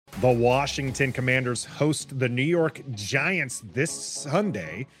The Washington Commanders host the New York Giants this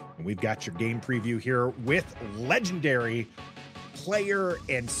Sunday. And we've got your game preview here with legendary player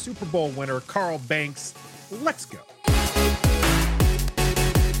and Super Bowl winner Carl Banks. Let's go.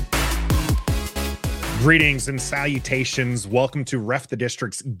 Greetings and salutations. Welcome to Ref the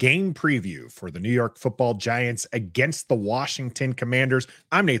District's game preview for the New York Football Giants against the Washington Commanders.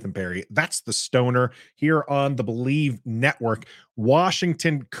 I'm Nathan Perry. That's the Stoner here on the Bleav Network.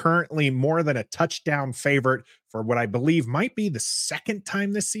 Washington currently more than a touchdown favorite for what I believe might be the second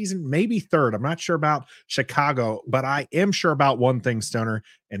time this season, maybe third. I'm not sure about Chicago, but I am sure about one thing, Stoner,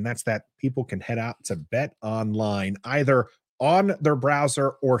 and that's that people can head out to Bet Online either on their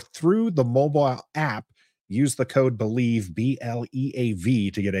browser or through the mobile app. Use the code Bleav,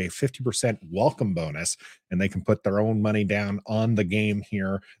 B-L-E-A-V, to get a 50% welcome bonus, and they can put their own money down on the game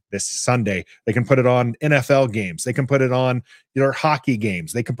here this Sunday. They can put it on NFL games. They can put it on their hockey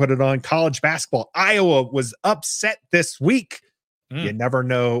games. They can put it on college basketball. Iowa was upset this week. You never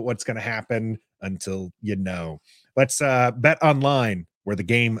know what's going to happen until you know. Let's Bet Online, where the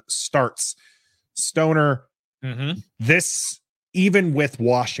game starts. Stoner, this, even with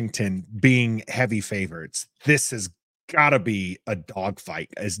Washington being heavy favorites, this has got to be a dogfight,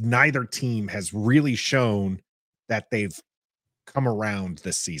 as neither team has really shown that they've come around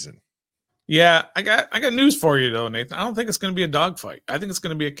this season. Yeah, I got news for you, though, Nathan. I don't think it's going to be a dogfight. I think it's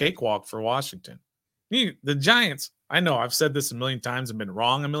going to be a cakewalk for Washington. The Giants, I know I've said this a million times and been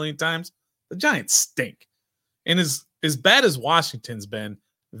wrong a million times. The Giants stink. And as bad as Washington's been,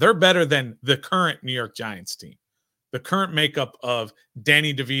 they're better than the current New York Giants team. The current makeup of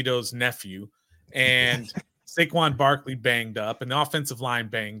Danny DeVito's nephew and Saquon Barkley banged up and the offensive line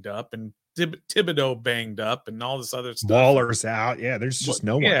banged up and Thibodeau banged up and all this other stuff. Waller's out. Yeah, there's just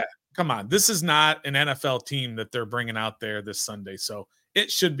no one. Yeah, come on. This is not an NFL team that they're bringing out there this Sunday. So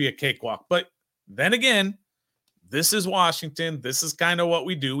it should be a cakewalk. But then again, this is Washington. This is kind of what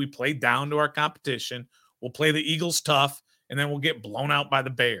we do. We play down to our competition. We'll play the Eagles tough, and then we'll get blown out by the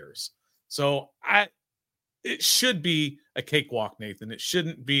Bears. So it should be a cakewalk, Nathan. It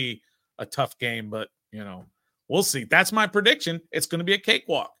shouldn't be a tough game, but, we'll see. That's my prediction. It's going to be a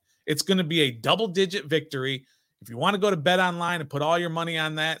cakewalk. It's going to be a double-digit victory. If you want to go to Bet Online and put all your money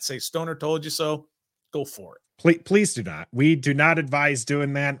on that, say Stoner told you so, go for it. Please do not. We do not advise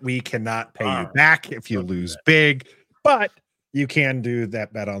doing that. We cannot pay you back if you lose big, but you can do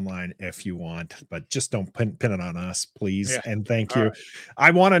that Bet Online if you want, but just don't pin it on us, please. Yeah. And thank you. Right.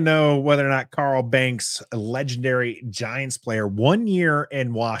 I want to know whether or not Carl Banks, a legendary Giants player, 1 year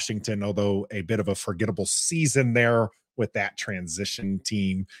in Washington, although a bit of a forgettable season there with that transition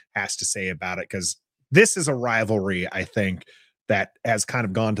team, has to say about it, because this is a rivalry, I think, that has kind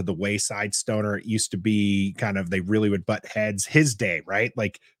of gone to the wayside, Stoner. It used to be kind of, they really would butt heads his day, right?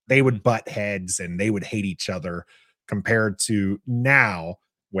 Like they would butt heads and they would hate each other, compared to now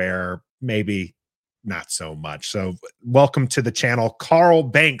where maybe not so much. So welcome to the channel, Carl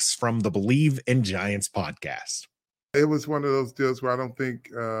Banks from the Bleav in Giants podcast. It was one of those deals where I don't think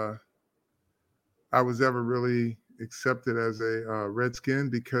I was ever really accepted as a Redskin,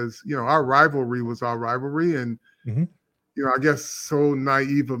 because, our rivalry was our rivalry. And, I guess so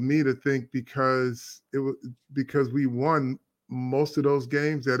naive of me to think because we won most of those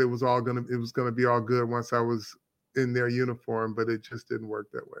games that it was going to be all good once I was in their uniform, but it just didn't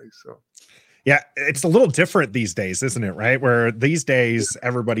work that way. So yeah, it's a little different these days, isn't it? Right, where these days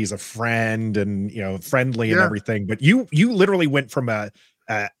everybody's a friend and friendly and everything, but you literally went from a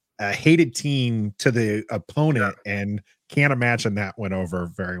hated team to the opponent, and can't imagine that went over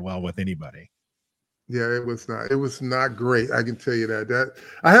very well with anybody. Yeah, it was not great. I can tell you that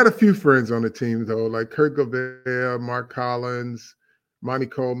I had a few friends on the team though, like Kurt Gobert, Mark Collins, Monty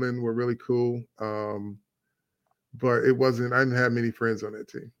Coleman were really cool. But it wasn't, I didn't have many friends on that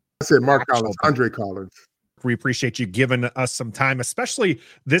team. I said Mark Collins, Andre Collins. We appreciate you giving us some time, especially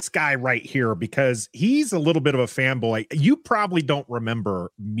this guy right here, because he's a little bit of a fanboy. You probably don't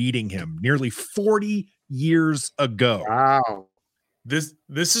remember meeting him nearly 40 years ago. Wow. This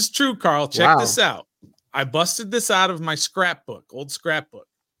is true, Carl. Check this out. I busted this out of my old scrapbook.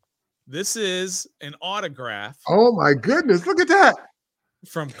 This is an autograph. Oh my goodness. Look at that.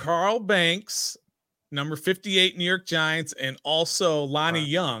 From Carl Banks, number 58 New York Giants, and also Lonnie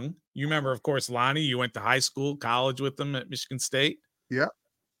Young. You remember, of course, Lonnie. You went to high school, college with him at Michigan State. Yep.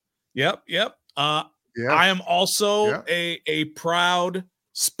 I am also a proud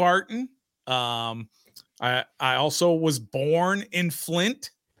Spartan. I also was born in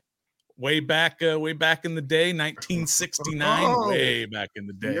Flint, way back in the day, 1969. Way back in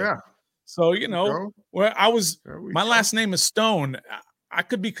the day. Yeah. So where I was, my last name is Stone. I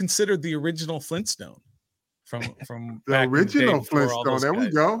could be considered the original Flintstone from The back in the day original before all Flintstone. those There we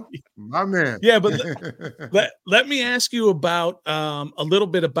guys. go. My man. Yeah, but let me ask you about a little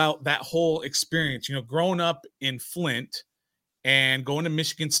bit about that whole experience. You know, growing up in Flint and going to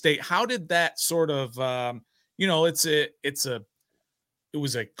Michigan State. How did that sort of you know, it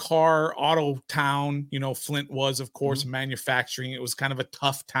was a car auto town. You know, Flint was, of course, manufacturing. It was kind of a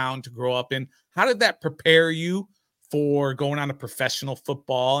tough town to grow up in. How did that prepare you for going on to professional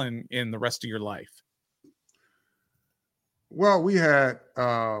football and in the rest of your life? Well, we had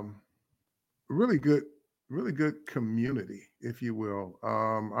really good community, if you will.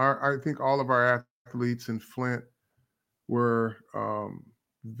 I think all of our athletes in Flint were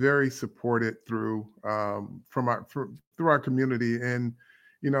very supported through through our community, and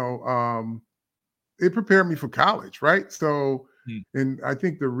you know, it prepared me for college, right? So, and I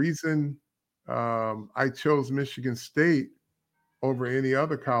think the reason I chose Michigan State over any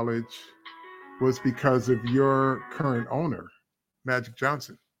other college was because of your current owner, Magic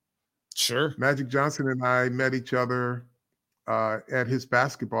Johnson. Sure. Magic Johnson and I met each other at his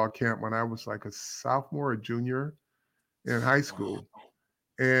basketball camp when I was like a sophomore or junior in high school.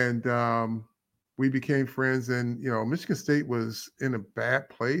 And we became friends. And, you know, Michigan State was in a bad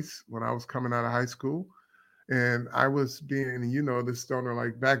place when I was coming out of high school. And I was being, you know, this Stoner,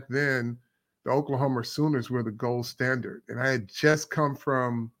 like back then, the Oklahoma Sooners were the gold standard. And I had just come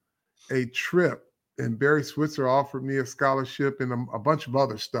from a trip, and Barry Switzer offered me a scholarship and a bunch of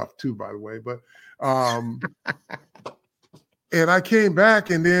other stuff too, by the way. But and I came back,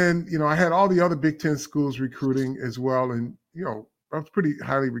 and then, you know, I had all the other Big Ten schools recruiting as well. And, you know, I was pretty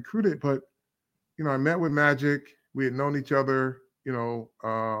highly recruited, but, you know, I met with Magic. We had known each other, you know,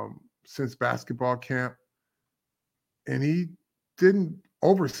 since basketball camp. And he didn't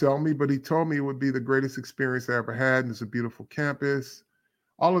oversell me, but he told me it would be the greatest experience I ever had. And it's a beautiful campus,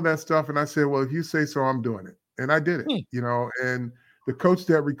 all of that stuff. And I said, well, if you say so, I'm doing it. And I did it, you know, and the coach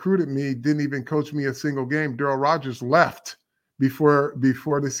that recruited me didn't even coach me a single game. Darryl Rogers left before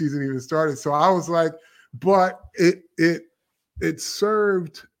the season even started. So I was like, but it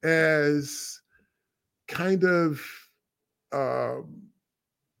served as kind of,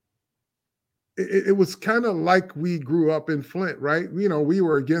 it was kind of like we grew up in Flint, right? You know, we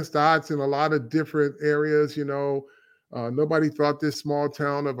were against odds in a lot of different areas. You know, nobody thought this small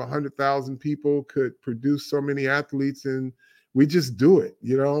town of 100,000 people could produce so many athletes, and we just do it,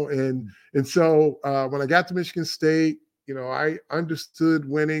 you know. And so when I got to Michigan State, you know, I understood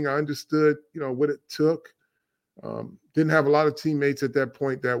winning. I understood, you know, what it took. Didn't have a lot of teammates at that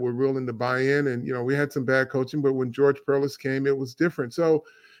point that were willing to buy in, and you know, we had some bad coaching, but when George Perlis came, it was different. So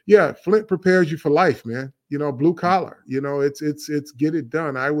yeah, Flint prepares you for life, man. You know, blue collar. You know, it's get it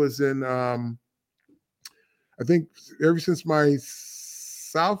done. I was in, I think ever since my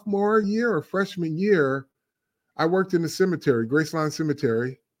sophomore year or freshman year, I worked in the cemetery, Graceline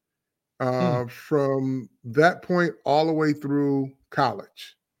Cemetery, from that point all the way through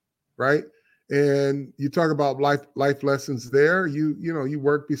college, right? And you talk about life lessons there. You know, you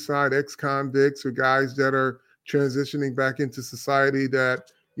work beside ex-convicts or guys that are transitioning back into society that,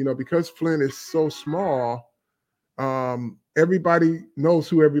 you know, because Flint is so small, everybody knows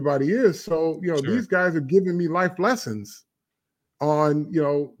who everybody is. So, you know, these guys are giving me life lessons on, you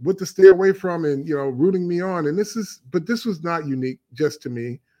know, what to stay away from and, you know, rooting me on. And this was not unique just to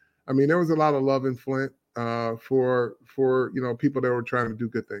me. I mean, there was a lot of love in Flint for, you know, people that were trying to do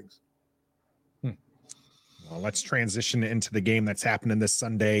good things. Well, let's transition into the game that's happening this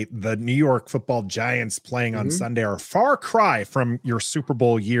Sunday. The New York Football Giants playing on Sunday are a far cry from your Super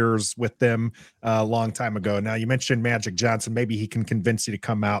Bowl years with them a long time ago. Now, you mentioned Magic Johnson. Maybe he can convince you to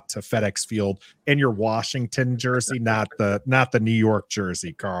come out to FedEx Field in your Washington jersey, not the New York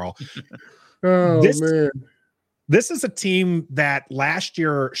jersey, Carl. Man. This is a team that last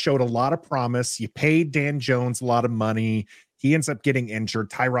year showed a lot of promise. You paid Dan Jones a lot of money. He ends up getting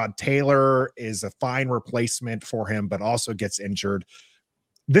injured. Tyrod Taylor is a fine replacement for him, but also gets injured.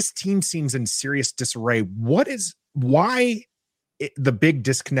 This team seems in serious disarray. Why the big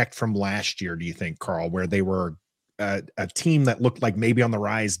disconnect from last year, do you think, Carl, where they were a team that looked like maybe on the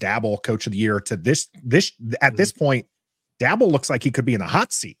rise, Dabble coach of the year, to this at this point, Dabble looks like he could be in the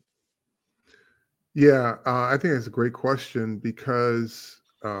hot seat? Yeah, I think that's a great question because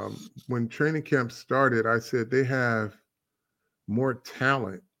when training camp started, I said they have more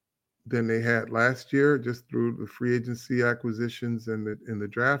talent than they had last year, just through the free agency acquisitions and the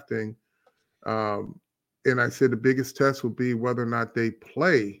drafting. And I said the biggest test will be whether or not they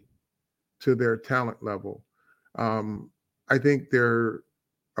play to their talent level. I think there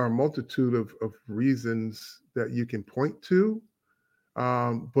are a multitude of reasons that you can point to.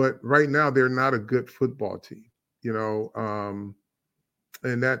 But right now they're not a good football team, and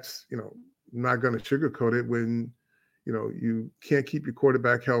that's, I'm not going to sugarcoat it when, you can't keep your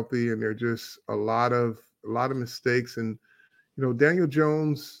quarterback healthy and there are just a lot of mistakes. And, Daniel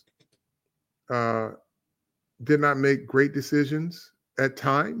Jones did not make great decisions at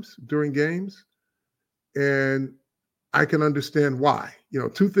times during games. And I can understand why.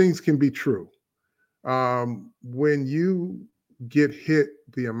 Two things can be true. When you get hit,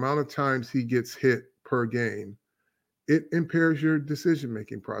 the amount of times he gets hit per game, it impairs your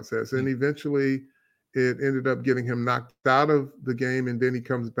decision-making process. And eventually it ended up getting him knocked out of the game. And then he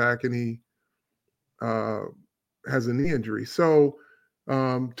comes back and he has a knee injury. So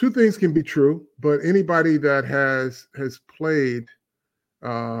two things can be true, but anybody that has played,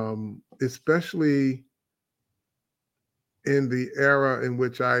 especially in the era in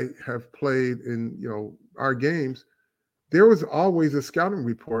which I have played in, our games, there was always a scouting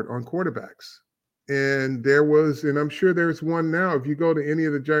report on quarterbacks. And I'm sure there's one now. If you go to any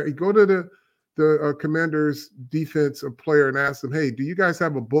of go to the Commanders defensive player and ask them, hey, do you guys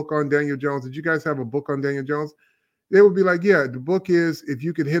have a book on Daniel Jones? Did you guys have a book on Daniel Jones? They would be like, yeah, the book is, if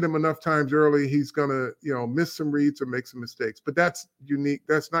you could hit him enough times early, he's going to, miss some reads or make some mistakes. But that's unique.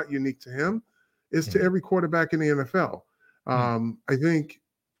 That's not unique to him. It's to every quarterback in the NFL. I think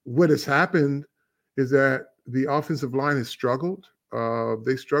what has happened is that the offensive line has struggled.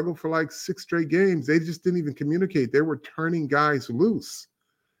 They struggled for like 6 straight games. They just didn't even communicate. They were turning guys loose,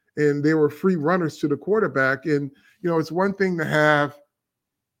 and they were free runners to the quarterback. And, it's one thing to have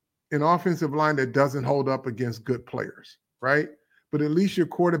an offensive line that doesn't hold up against good players, right? But at least your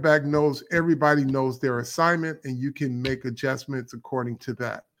quarterback knows, everybody knows their assignment, and you can make adjustments according to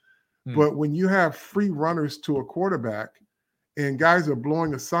that. But when you have free runners to a quarterback and guys are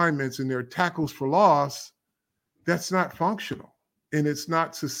blowing assignments and they're tackles for loss, that's not functional, and it's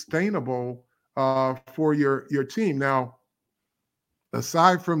not sustainable for your team. Now,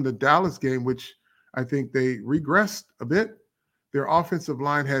 aside from the Dallas game, which I think they regressed a bit, their offensive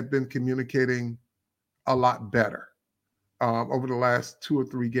line had been communicating a lot better over the last 2 or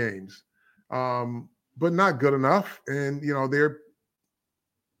 3 games, but not good enough. And,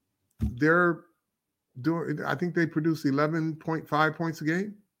 they're doing, I think they produce 11.5 points a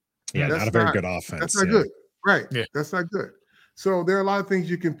game. Yeah, that's not a very good offense. That's not good. Right. Yeah. That's not good. So there are a lot of things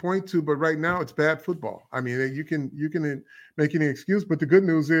you can point to, but right now it's bad football. I mean, you can make any excuse, but the good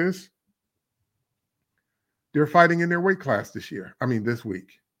news is they're fighting in their weight class this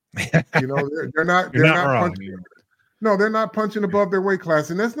week. They're not punching. No, they're not punching above their weight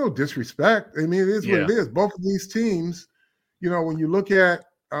class, and that's no disrespect. I mean, it is what it is. Both of these teams, when you look at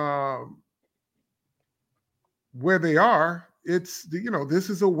where they are, it's this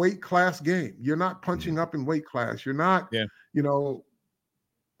is a weight class game. You're not punching up in weight class. You're not,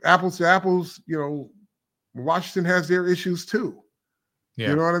 apples to apples. Washington has their issues too. Yeah.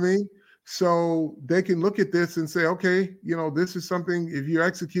 You know what I mean? So they can look at this and say, okay, this is something, if you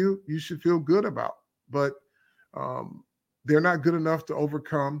execute, you should feel good about. But they're not good enough to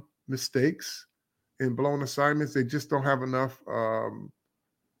overcome mistakes and blown assignments. They just don't have enough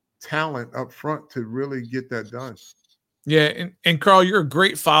talent up front to really get that done. Yeah, and Carl, you're a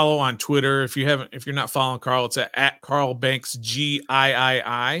great follow on Twitter. If you're not following Carl, it's at Carl Banks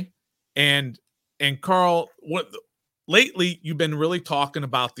GIII. And Carl, lately you've been really talking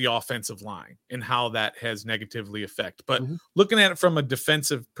about the offensive line and how that has negatively affected. But looking at it from a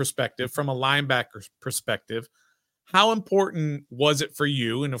defensive perspective, from a linebacker perspective, how important was it for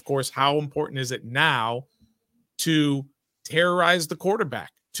you? And of course, how important is it now to terrorize the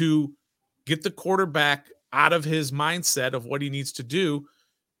quarterback, to get the quarterback out of his mindset of what he needs to do?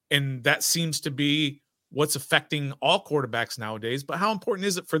 And that seems to be what's affecting all quarterbacks nowadays. But how important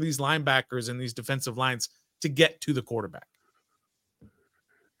is it for these linebackers and these defensive lines to get to the quarterback?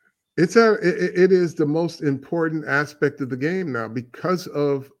 It is the most important aspect of the game now because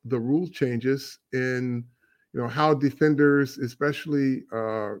of the rule changes in, how defenders, especially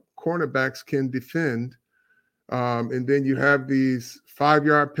cornerbacks, can defend. And then you have these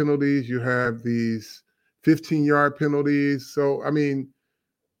 5-yard penalties, you have these 15-yard penalties. So, I mean,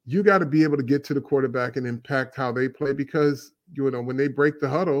 you got to be able to get to the quarterback and impact how they play because, when they break the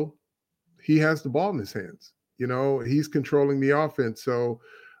huddle, he has the ball in his hands. He's controlling the offense. So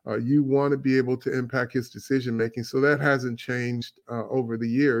you want to be able to impact his decision-making. So that hasn't changed over the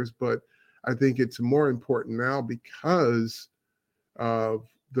years, but I think it's more important now because of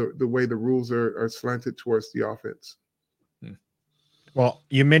the way the rules are slanted towards the offense. Well,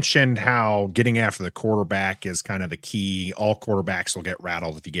 you mentioned how getting after the quarterback is kind of the key. All quarterbacks will get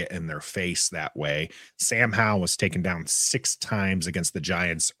rattled if you get in their face that way. Sam Howell was taken down 6 times against the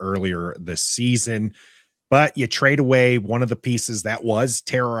Giants earlier this season, but you trade away one of the pieces that was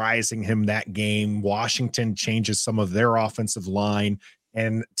terrorizing him that game. Washington changes some of their offensive line,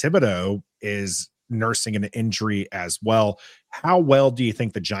 and Thibodeau is nursing an injury as well. How well do you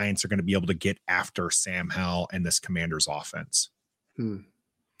think the Giants are going to be able to get after Sam Howell and this Commanders offense?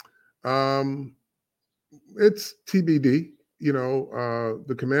 Um, it's TBD.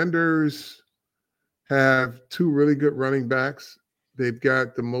 The Commanders have 2 really good running backs. They've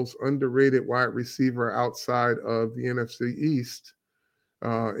got the most underrated wide receiver outside of the NFC East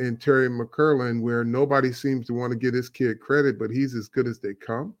in Terry McCurlin, where nobody seems to want to give this kid credit, but he's as good as they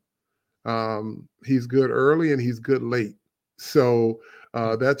come. He's good early and he's good late. So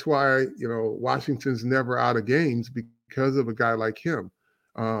that's why, Washington's never out of games because of a guy like him.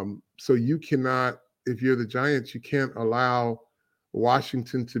 So you cannot, if you're the Giants, you can't allow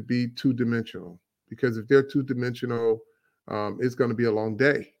Washington to be 2-dimensional, because if they're 2-dimensional, it's going to be a long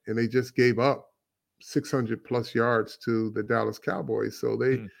day. And they just gave up 600 plus yards to the Dallas Cowboys. So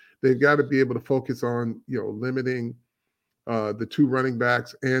they've got to be able to focus on, limiting the 2 running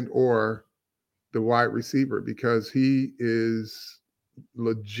backs and or the wide receiver, because he is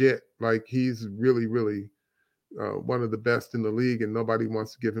legit. Like, he's really, really one of the best in the league, and nobody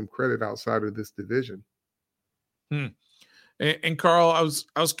wants to give him credit outside of this division. And Carl, I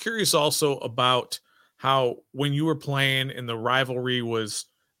was curious also about how, when you were playing and the rivalry was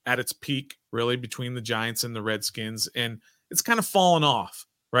at its peak, really, between the Giants and the Redskins, and it's kind of fallen off,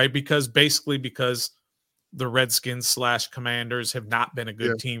 right? Because the Redskins / Commanders have not been a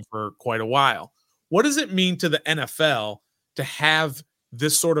good team for quite a while. What does it mean to the NFL to have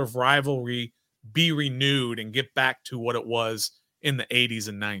this sort of rivalry be renewed and get back to what it was in the 80s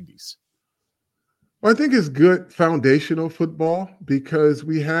and 90s? Well, I think it's good foundational football, because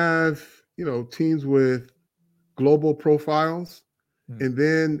we have, teams with global profiles, and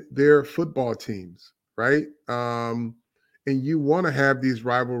then they're football teams, right? And you want to have these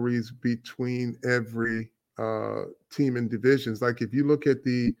rivalries between every team in divisions. Like, if you look at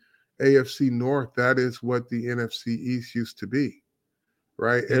the AFC North, that is what the NFC East used to be,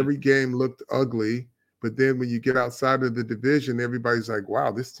 right? Every game looked ugly, but then when you get outside of the division, everybody's like,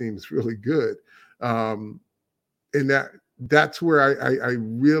 wow, this team is really good. And that's where I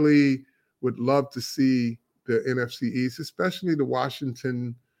really would love to see the NFC East, especially the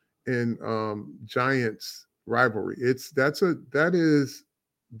Washington and Giants rivalry. That is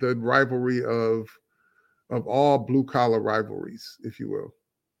the rivalry of all blue collar rivalries, if you will.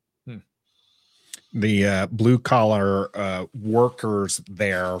 The blue collar workers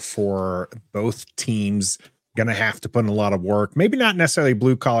there for both teams going to have to put in a lot of work. Maybe not necessarily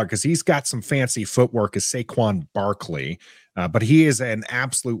blue collar, because he's got some fancy footwork, as Saquon Barkley, but he is an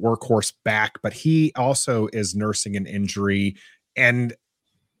absolute workhorse back. But he also is nursing an injury, and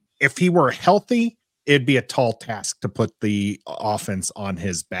if he were healthy, it'd be a tall task to put the offense on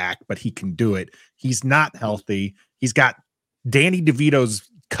his back, but he can do it. He's not healthy. He's got Danny DeVito's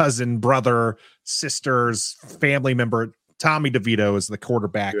cousin, brother, sister's family member. Tommy DeVito is the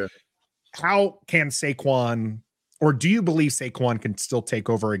quarterback. Yeah. How can Saquon, or do you believe Saquon can still take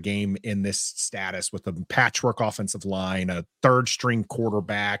over a game in this status with a patchwork offensive line, a 3rd string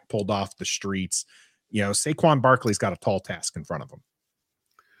quarterback pulled off the streets? Saquon Barkley's got a tall task in front of him.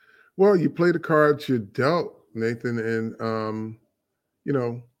 Well, you play the cards you're dealt, Nathan, and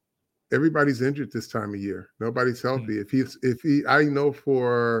everybody's injured this time of year. Nobody's healthy. I know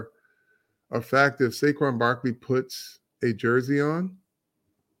for a fact, if Saquon Barkley puts a jersey on,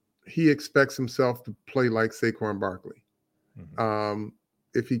 he expects himself to play like Saquon Barkley.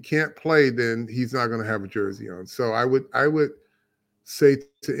 If he can't play, then he's not going to have a jersey on. So I would say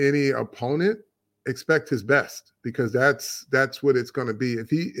to any opponent, expect his best, because that's what it's going to be.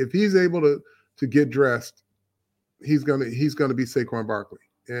 If he's able to get dressed, he's going to be Saquon Barkley.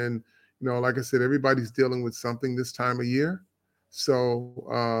 And like I said, everybody's dealing with something this time of year.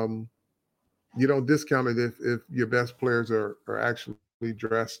 So you don't discount it if your best players are actually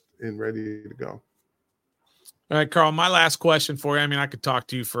dressed and ready to go. All right, Carl, my last question for you. I mean, I could talk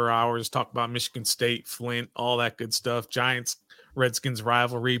to you for hours, talk about Michigan State, Flint, all that good stuff, Giants, Redskins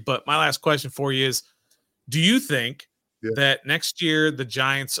rivalry. But my last question for you is, do you think that next year the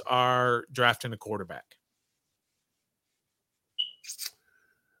Giants are drafting a quarterback?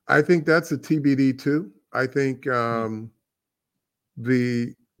 I think that's a TBD too. I think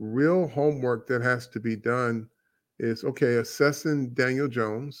the real homework that has to be done is, assessing Daniel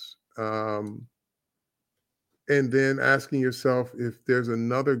Jones, and then asking yourself, if there's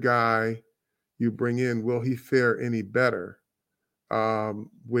another guy you bring in, will he fare any better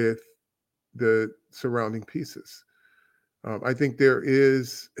with the surrounding pieces? I think there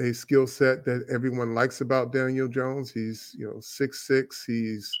is a skill set that everyone likes about Daniel Jones. He's 6'6",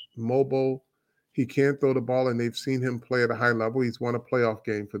 he's mobile, he can throw the ball, and they've seen him play at a high level. He's won a playoff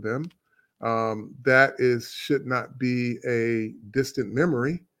game for them. That should not be a distant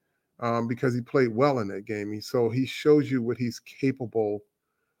memory because he played well in that game. So he shows you what he's capable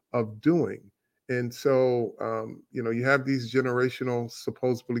of doing. And so, you have these generational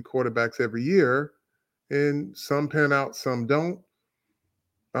supposedly quarterbacks every year, and some pan out, some don't.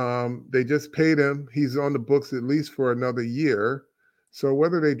 They just paid him. He's on the books at least for another year. So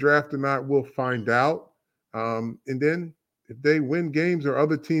whether they draft or not, we'll find out. And then if they win games or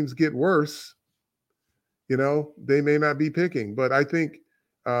other teams get worse, they may not be picking. But I think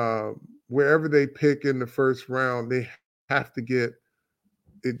wherever they pick in the first round, they have to get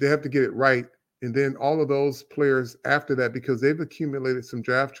it right. And then all of those players after that, because they've accumulated some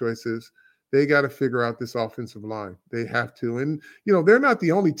draft choices, they got to figure out this offensive line. They have to. And, they're not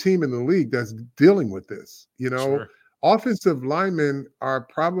the only team in the league that's dealing with this. Sure. Offensive linemen are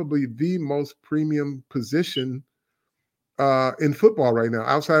probably the most premium position in football right now,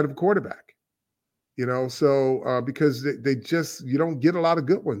 outside of quarterback. So because they just, you don't get a lot of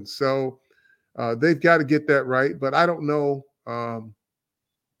good ones. So they've got to get that right. But I don't know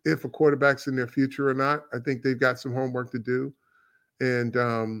if a quarterback's in their future or not. I think they've got some homework to do. And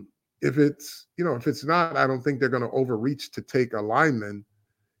if it's not, I don't think they're going to overreach to take a lineman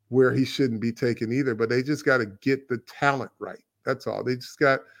where he shouldn't be taken either. But they just got to get the talent right. That's all. They just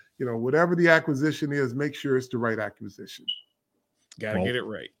got, whatever the acquisition is, make sure it's the right acquisition. Got to get it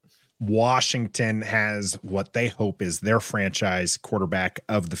right. Washington has what they hope is their franchise quarterback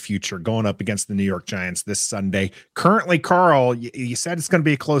of the future going up against the New York Giants this Sunday. Currently, Carl, you said it's going to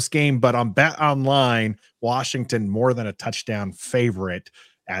be a close game, but on Bet Online, Washington more than a touchdown favorite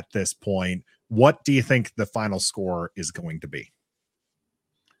at this point. What do you think the final score is going to be?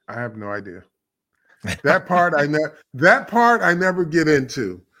 I have no idea. That part I never get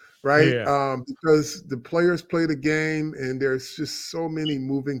into. Right. Yeah. Because the players play the game and there's just so many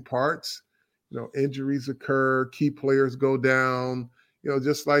moving parts. Injuries occur, key players go down,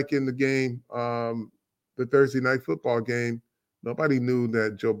 just like in the game, the Thursday night football game, nobody knew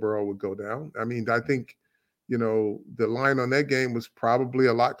that Joe Burrow would go down. I mean, I think, the line on that game was probably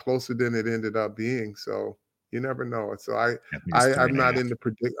a lot closer than it ended up being. So you never know. So I'm not in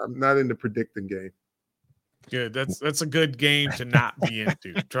the predicting game. Good. That's a good game to not be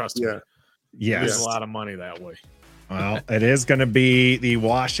into. Trust me. Yeah. There's a lot of money that way. Well, it is going to be the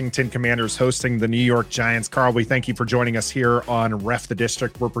Washington Commanders hosting the New York Giants. Carl, we thank you for joining us here on Ref the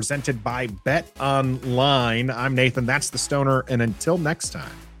District. We're presented by Bet Online. I'm Nathan. That's the Stoner. And until next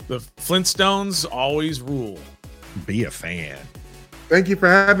time, the Flintstones always rule. Be a fan. Thank you for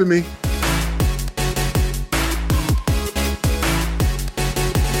having me.